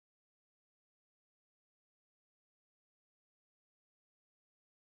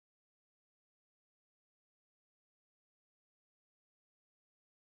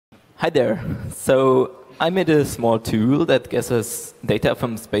Hi there. So I made a small tool that gathers data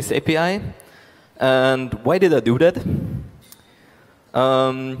from spaceapi. And why did I do that?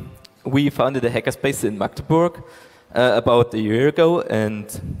 We founded a hackerspace in Magdeburg about a year ago, and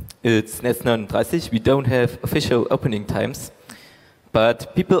it's netz39. We don't have official opening times,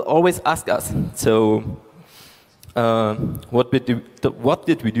 but people always ask us. So what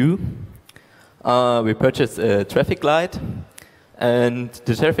did we do? We purchased a traffic light, and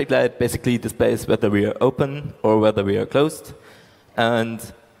the traffic light basically displays whether we are open or whether we are closed. And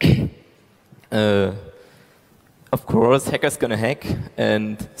of course, hackers gonna hack,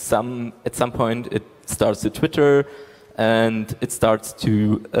 and at some point it starts to Twitter, and it starts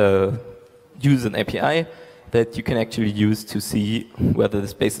to use an API that you can actually use to see whether the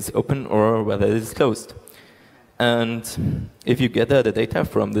space is open or whether it is closed. And if you gather the data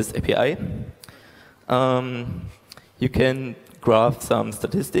from this API, you can graph some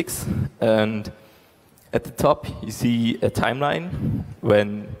statistics, and at the top you see a timeline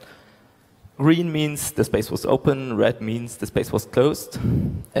when green means the space was open, red means the space was closed.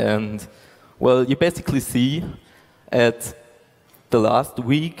 And well, you basically see at the last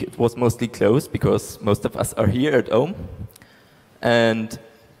week it was mostly closed because most of us are here at home. And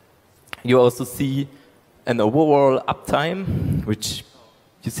you also see an overall uptime, which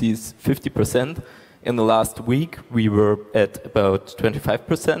you see is 50%. In the last week, we were at about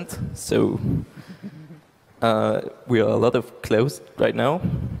 25%. So we are a lot of closed right now.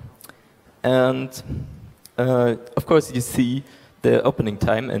 And of course, you see the opening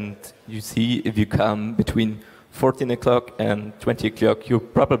time, and you see if you come between 14 o'clock and 20 o'clock, you're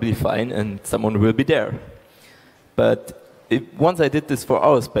probably fine, and someone will be there. But once I did this for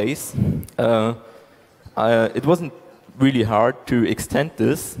our space, it wasn't really hard to extend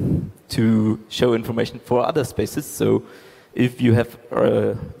this to show information for other spaces. So if you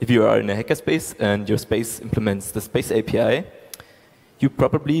are in a hackerspace and your space implements the spaceapi, you're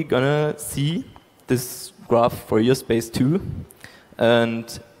probably gonna see this graph for your space too.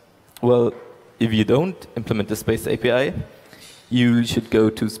 And well, if you don't implement the spaceapi, you should go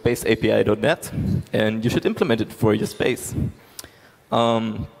to spaceapi.net and you should implement it for your space.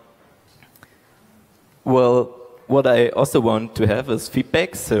 Well, what I also want to have is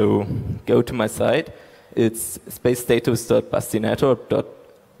feedback, so go to my site. It's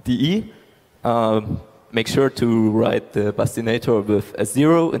spacestatus.bastinator.de. Make sure to write the bastinator with a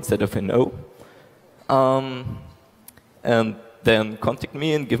 0 instead of an O. And then contact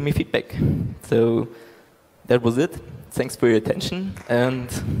me and give me feedback. So that was it. Thanks for your attention. And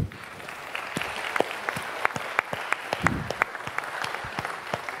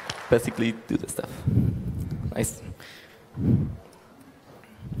basically do the stuff. Nice.